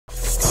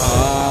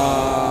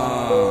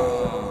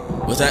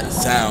that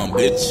sound,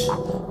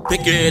 bitch?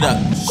 Pick it up,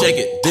 shake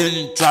it,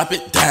 then drop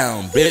it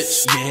down,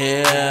 bitch.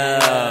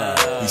 Yeah,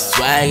 he's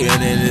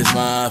swaggin' in this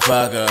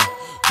motherfucker.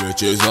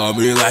 Bitches on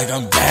me like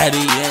I'm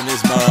daddy in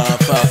this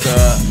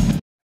motherfucker.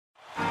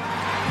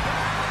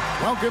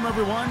 Welcome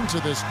everyone to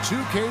this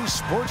 2K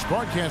Sports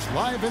broadcast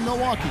live in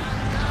Milwaukee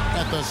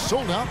at the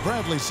sold-out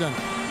Bradley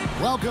Center.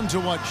 Welcome to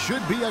what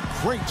should be a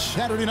great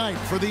Saturday night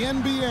for the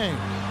NBA.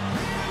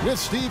 With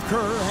Steve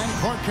Kerr and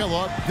Clark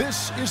Kellogg,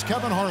 this is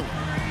Kevin Harlan.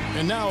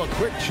 And now a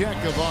quick check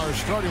of our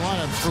starting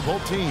lineups for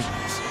both teams.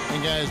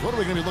 And guys, what are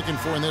we going to be looking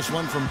for in this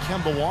one from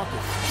Kemba Walker?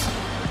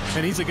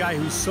 And he's a guy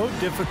who's so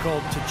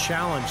difficult to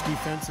challenge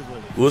defensively.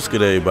 What's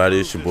good,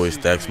 everybody? It's your boy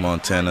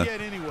StaxMontana,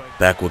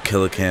 back with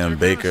Killer Cam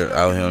Baker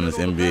out here on this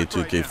NBA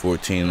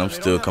 2K14. And I'm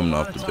still coming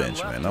off the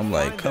bench, man. I'm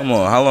like, come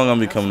on, how long I'm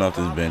gonna be coming off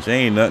this bench?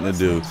 Ain't nothing to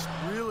do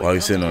while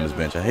you're sitting on this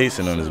bench. I hate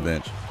sitting on this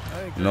bench.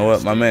 You know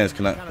what, my mans,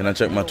 can I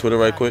check my Twitter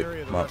right quick?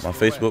 My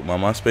Facebook, my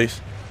MySpace?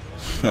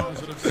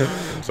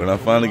 When I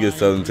finally get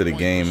settled into the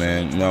game,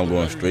 man, you know I'm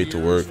going straight to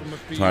work,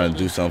 trying to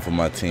do something for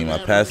my team. I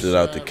passed it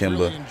out to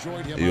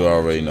Kemba. You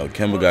already know.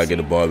 Kemba got to get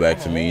the ball back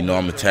to me. You know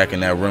I'm attacking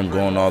that rim,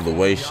 going all the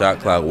way, shot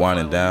clock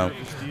winding down.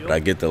 But I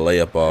get the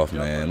layup off,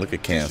 man. Look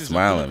at Cam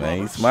smiling, man.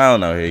 He's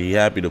smiling out here. He's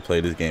happy to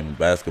play this game of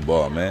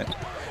basketball, man.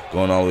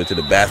 Going all the way to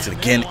the basket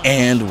again,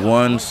 and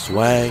one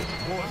swag.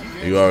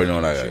 You already know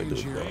what I got to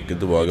do, bro. Get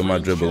the ball, get my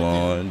dribble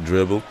on,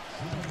 dribble.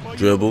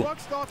 Dribble,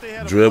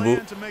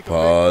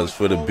 pause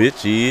for the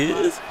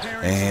bitches,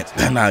 and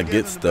then I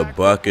gets the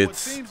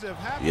buckets.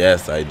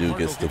 Yes, I do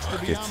gets the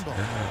buckets.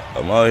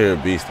 I'm out here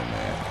beasting,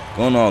 man.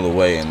 Going all the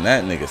way, and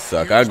that nigga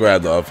suck. I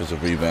grabbed the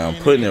offensive rebound,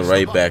 putting it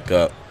right back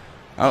up.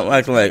 I'm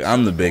acting like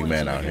I'm the big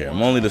man out here.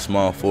 I'm only the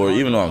small forward,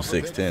 even though I'm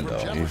 6'10",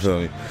 though. You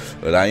feel me?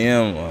 But I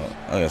am,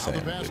 I guess I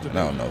am big. I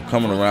don't know.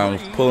 Coming around,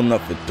 pulling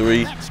up for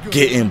three,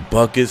 getting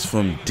buckets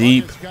from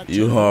deep.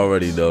 You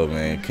already know,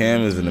 man.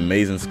 Cam is an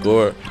amazing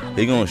scorer.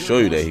 He gonna show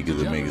you that he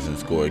is an amazing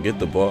scorer. Get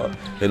the ball,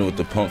 hit him with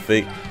the pump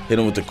fake, hit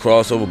him with the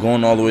crossover,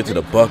 going all the way to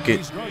the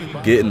bucket,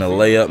 getting the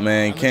layup,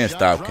 man. Can't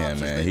stop Cam,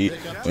 man.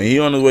 When he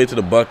on his way to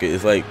the bucket,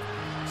 it's like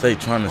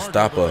trying to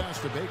stop a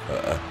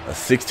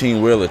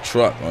 16-wheeler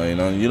truck. You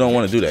know, you don't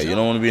want to do that. You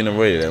don't want to be in the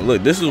way of that.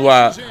 Look, this is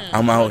why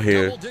I'm out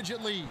here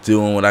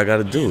doing what I got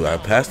to do. I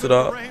passed it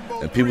off,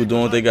 and people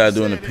doing what they got to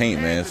do in the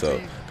paint, man. So,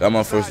 got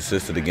my first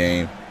assist of the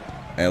game.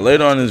 And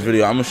later on in this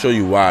video, I'm going to show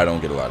you why I don't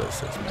get a lot of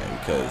assists, man.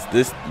 Because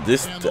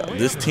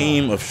this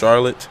team of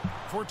Charlotte,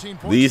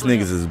 these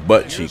niggas is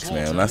butt cheeks,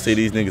 man. When I say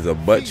these niggas are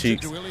butt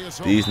cheeks,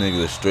 these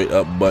niggas are straight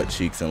up butt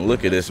cheeks. And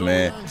look at this,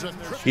 man.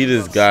 He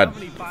just got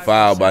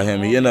fouled by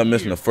him. He ended up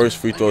missing the first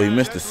free throw. He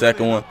missed the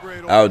second one.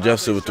 Al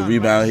Jefferson with the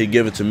rebound. He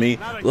give it to me.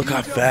 Look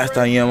how fast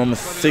I am. I'm a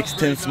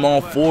 6'10"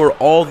 small forward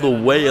all the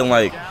way in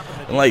like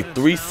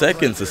 3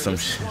 seconds or some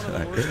shit.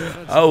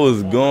 I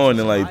was going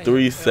in like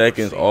 3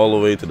 seconds all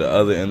the way to the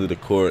other end of the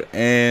court.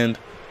 And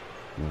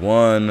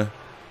one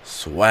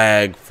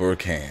swag for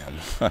Cam.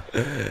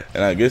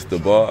 And I gets the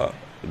ball,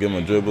 get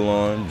my dribble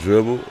on,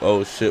 dribble.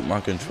 Oh shit, my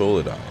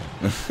controller down.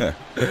 I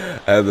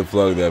had to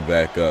plug that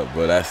back up,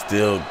 but I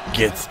still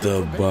gets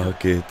the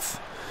buckets.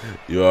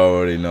 You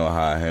already know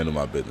how I handle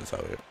my business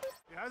out here.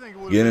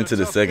 Getting into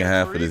the second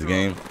half of this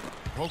game,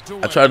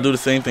 I try to do the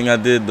same thing I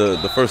did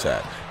the first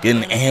half.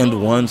 Getting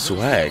and one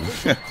swag.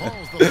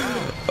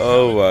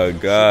 Oh my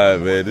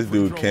God, man. This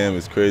dude Cam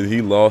is crazy.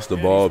 He lost the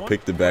ball,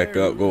 picked it back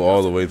up, go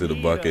all the way to the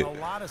bucket.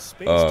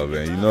 Oh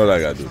man, you know what I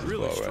gotta do with this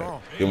ball,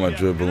 right? Get my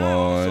dribble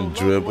on,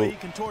 dribble,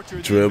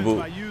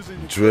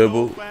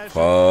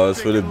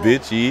 pause for the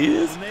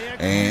bitches,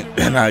 and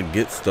then I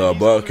gets the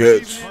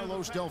buckets.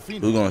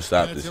 Who's gonna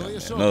stop this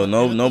thing, man?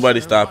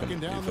 Nobody's stopping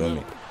him. You feel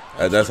me?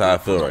 That's how I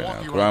feel right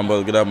now.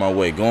 Karamba, get out of my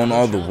way. Going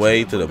all the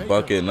way to the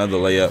bucket, another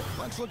layup.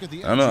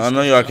 I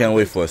know y'all can't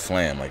wait for a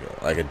slam,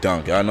 like a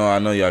dunk. I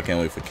know y'all can't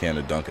wait for Cam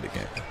to dunk it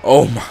again.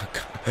 Oh my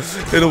God.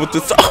 Hit him with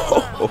this.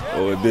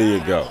 Oh, there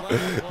you go.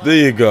 There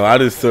you go. I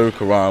just served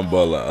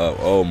Karamba up.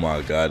 Oh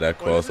my God, that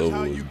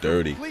crossover was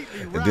dirty.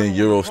 And then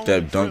Euro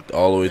step dunked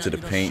all the way to the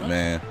paint,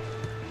 man.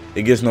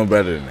 It gets no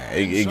better than that.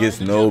 It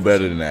gets no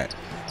better than that.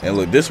 And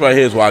look, this right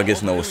here is why I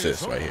gets no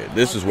assists right here.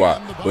 This is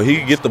why. But he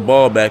could get the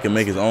ball back and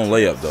make his own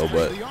layup, though.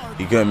 But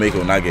he couldn't make it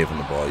when I gave him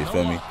the ball. You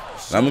feel me?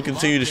 And I'm going to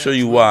continue to show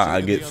you why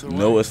I get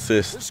no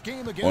assists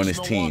on this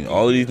team.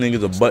 All of these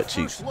niggas are butt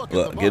cheeks.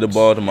 Look, get the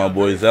ball to my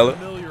boy Zeller.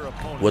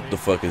 What the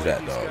fuck is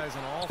that, dog?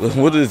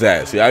 What is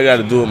that? See, I got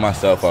to do it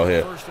myself out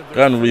here.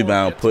 Got the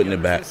rebound, putting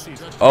it back.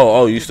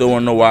 Oh, you still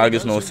want to know why I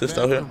get no assist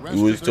out here?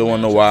 You still want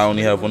to know why I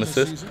only have one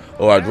assist?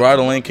 Oh, I drive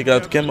the lane, kick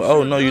out to Kemba.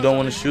 Oh, no, you don't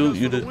want to shoot?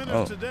 You did.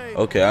 Oh,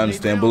 okay, I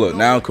understand. But look,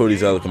 now Cody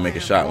Zeller can make a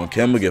shot when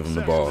Kemba give him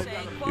the ball.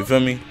 You feel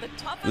me?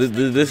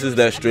 This is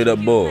that straight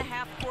up bull.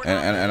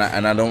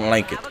 And I don't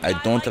like it. I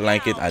don't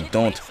like it. I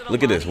don't.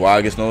 Look at this. Why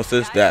I gets no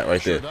assist? That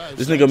right there.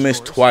 This nigga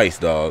missed twice,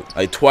 dog.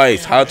 Like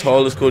twice. How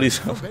tall is Cody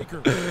Zeller?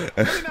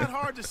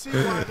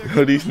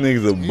 Yo, these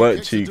niggas are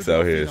butt cheeks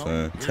out here,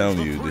 son. I'm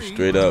telling you, they're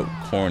straight up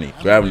corny.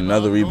 Grabbing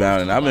another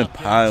rebound, and I've been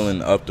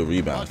piling up the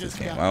rebounds this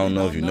game. I don't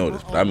know if you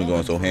noticed, but I've been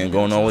going so hand,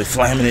 going all the way,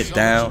 slamming it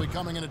down.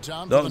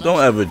 Don't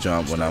ever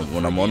jump when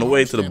I'm on the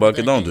way to the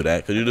bucket. Don't do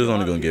that, cause you're just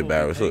only gonna get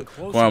embarrassed. Look,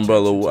 Quan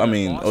Butler, I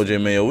mean OJ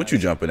Mayo, what you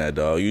jumping at,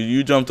 dog?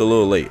 You jumped a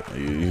little late.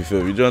 You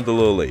feel me? You jumped a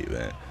little late,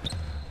 man.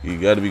 You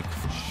gotta be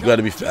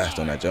fast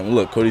on that jump.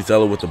 Look, Cody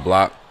Zeller with the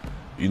block.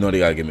 You know they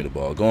gotta give me the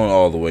ball. Going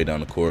all the way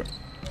down the court.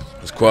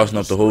 Just crossing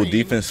up the whole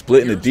defense,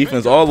 splitting the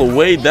defense all the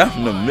way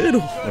down the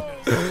middle.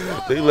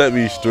 They let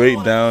me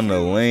straight down the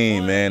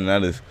lane, man. And I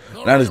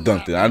just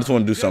dunked it. I just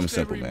want to do something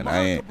simple, man.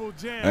 I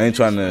ain't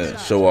trying to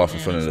show off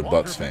in front of the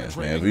Bucks fans,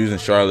 man. If we was in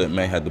Charlotte,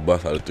 man, had the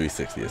Bucks out of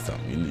 360 or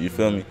something. You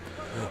feel me?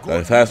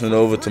 Passing it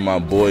over to my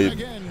boy,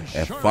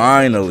 and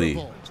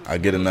finally I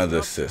get another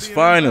assist.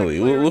 Finally,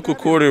 look what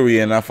quarter we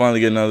in. I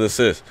finally get another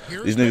assist.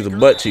 These niggas are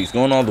butt cheeks,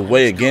 going all the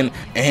way again,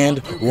 and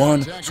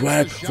one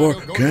swag for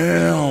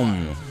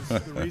Cam.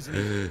 I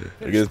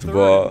get the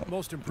ball,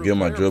 get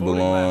my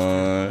dribble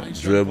on,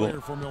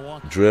 dribble,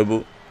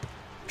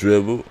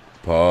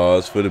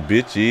 pause for the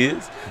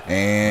bitches,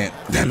 and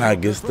then I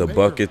get the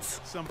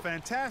buckets.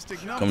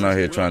 Coming out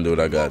here trying to do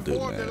what I gotta do,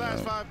 man.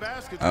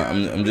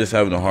 I'm just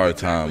having a hard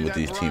time with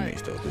these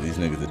teammates though, because these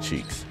niggas are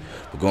cheeks.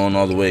 But going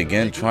all the way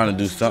again, trying to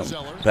do something.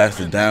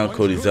 Pass it down.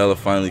 Cody Zeller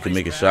finally can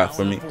make a shot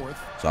for me.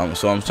 So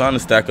I'm trying to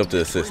stack up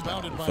the assists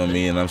now, you feel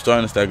me? And I'm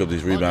starting to stack up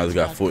these rebounds. I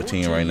got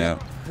 14 right now.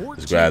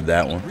 Just grab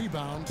that one.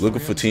 Looking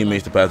for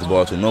teammates to pass the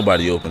ball to.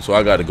 Nobody open, so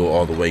I got to go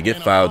all the way.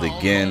 Get fouled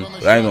again.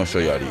 But I ain't going to show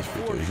y'all these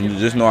free throws. You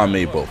just know I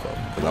made both of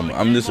them. Because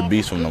I'm just a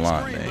beast from the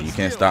line, man. You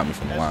can't stop me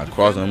from the line.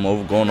 Crossing them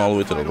over, going all the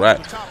way to the rack.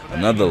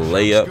 Another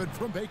layup.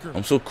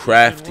 I'm so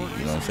crafty, you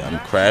know what I'm saying?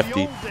 I'm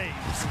crafty.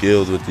 I'm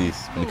skilled with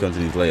these when it comes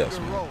to these layups,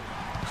 man.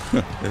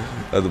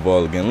 That's the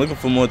ball again. Looking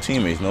for more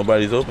teammates.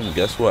 Nobody's open.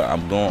 Guess what?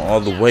 I'm going all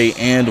the way,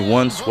 and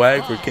one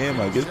swag for Cam.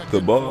 I get the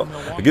ball.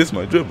 I get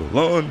my dribble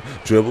on.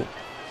 Dribble.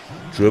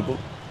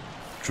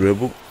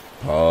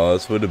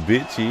 Pause for the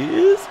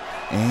bitches.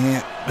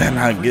 And then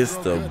I get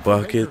the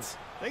buckets.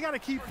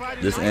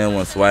 This and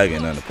one swag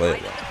ain't nothing to play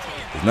about.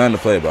 There's nothing to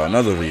play about.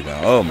 Another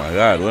rebound. Oh my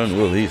God. When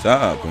will he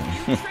stop?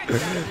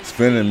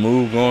 Spinning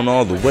move, going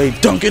all the way.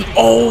 Dunking.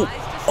 Oh.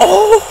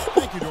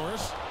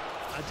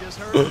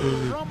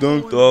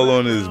 Dunked all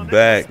on his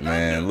back,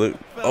 man. Look,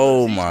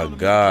 oh my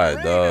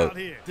God, dog.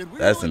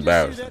 That's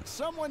embarrassing.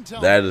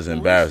 That is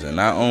embarrassing.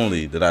 Not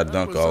only did I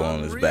dunk all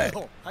on his back,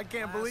 look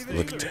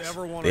at this.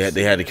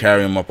 They had to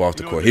carry him up off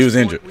the court. He was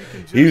injured.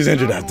 He was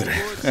injured after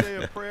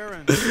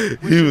that.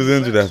 He was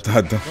injured after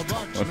I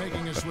dunked on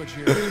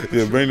him.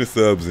 Yeah, bring the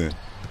subs in.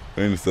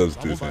 Bring the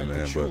substitutes in,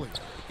 man. But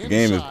the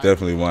game is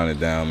definitely winding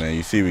down, man.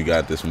 You see we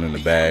got this one in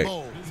the bag.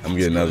 I'm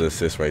getting another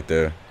assist right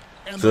there.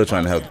 Still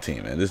trying to help the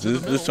team, man.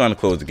 Just trying to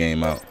close the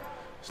game out.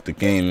 The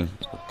game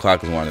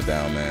clock is winding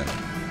down, man.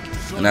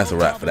 And that's a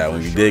wrap for that one.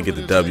 We did get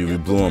the W. We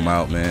blew them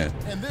out, man.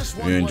 If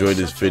you enjoyed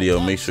this video,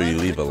 make sure you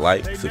leave a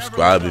like.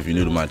 Subscribe if you're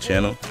new to my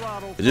channel.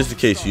 And just in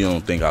case you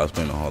don't think I was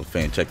playing the Hall of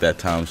Fame, check that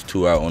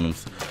 ×2 out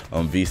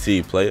on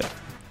VC player.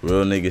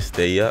 Real niggas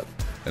stay up.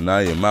 And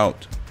I am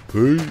out.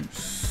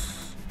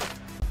 Peace.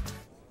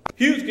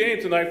 Huge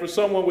game tonight for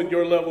someone with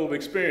your level of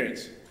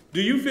experience.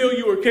 Do you feel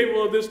you were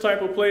capable of this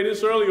type of play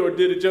this early, or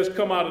did it just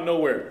come out of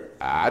nowhere?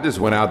 I just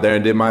went out there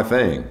and did my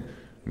thing.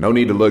 No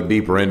need to look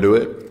deeper into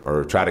it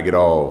or try to get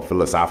all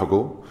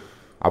philosophical.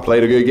 I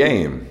played a good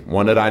game,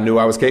 one that I knew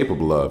I was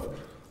capable of.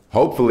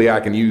 Hopefully I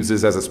can use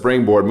this as a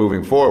springboard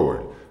moving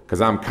forward,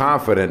 because I'm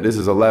confident this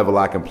is a level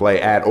I can play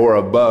at or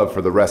above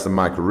for the rest of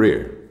my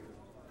career.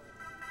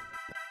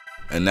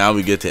 And now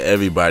we get to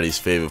everybody's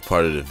favorite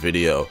part of the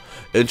video,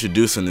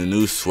 introducing the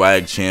new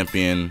swag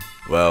champion.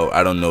 Well,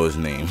 I don't know his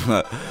name.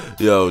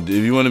 Yo, if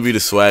you want to be the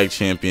swag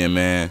champion,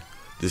 man,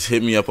 just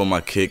hit me up on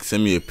my kick.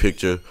 Send me a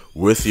picture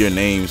with your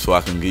name so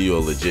I can give you a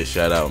legit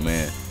shout out,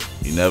 man.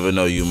 You never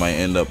know, you might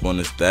end up on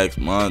the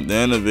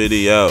StaxMontana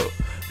video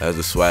as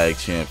a swag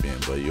champion.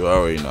 But you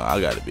already know,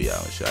 I got to be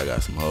out and shit. I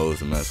got some hoes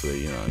to mess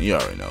with, you know. You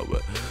already know,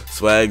 but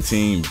swag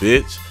team,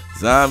 bitch.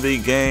 Zombie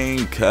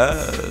gang,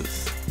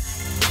 cuz.